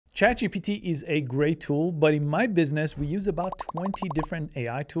ChatGPT is a great tool, but in my business, we use about 20 different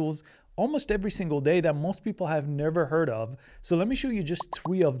AI tools almost every single day that most people have never heard of. So let me show you just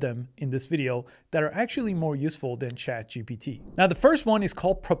 3 of them in this video that are actually more useful than ChatGPT. Now, the first one is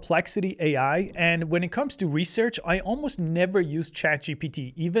called Perplexity AI. And when it comes to research, I almost never use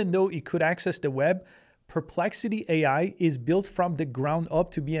ChatGPT, even though it could access the web. Perplexity AI is built from the ground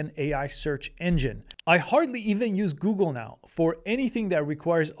up to be an AI search engine. I hardly even use Google now. For anything that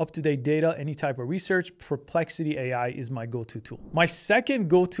requires up-to-date data, any type of research, Perplexity AI is my go-to tool. My second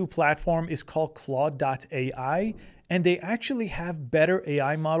go-to platform is called Claude.ai, and they actually have better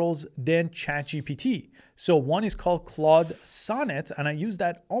AI models than ChatGPT. So one is called Claude Sonnet, and I use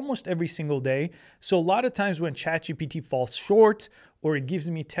that almost every single day. So a lot of times when ChatGPT falls short, or it gives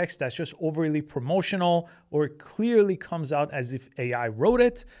me text that's just overly promotional, or it clearly comes out as if AI wrote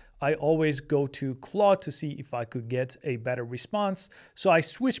it, I always go to Claude to see if I could get a better response. So I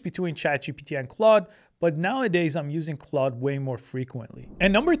switch between ChatGPT and Claude, but nowadays I'm using Claude way more frequently.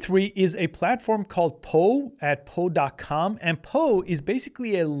 And number 3 is a platform called Poe at Poe.com. And Poe is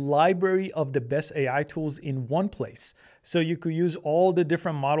basically a library of the best AI tools in one place. So you could use all the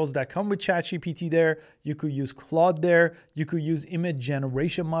different models that come with ChatGPT there. You could use Claude there. You could use image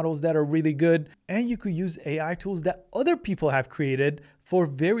generation models that are really good. And you could use AI tools that other people have created for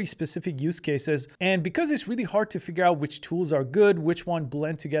very specific use cases. And because it's really hard to figure out which tools are good, which one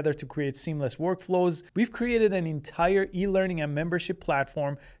blend together to create seamless workflows, we've created an entire e-learning and membership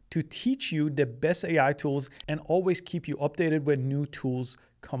platform to teach you the best AI tools and always keep you updated when new tools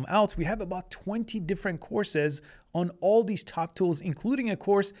come out. We have about 20 different courses on all these top tools, including a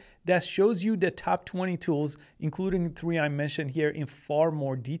course that shows you the top 20 tools, including the 3 I mentioned here, in far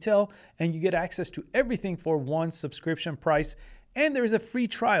more detail. And you get access to everything for one subscription price. And there's a free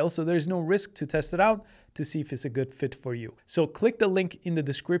trial, so there's no risk to test it out to see if it's a good fit for you. So click the link in the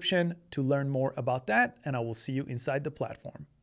description to learn more about that, and I will see you inside the platform.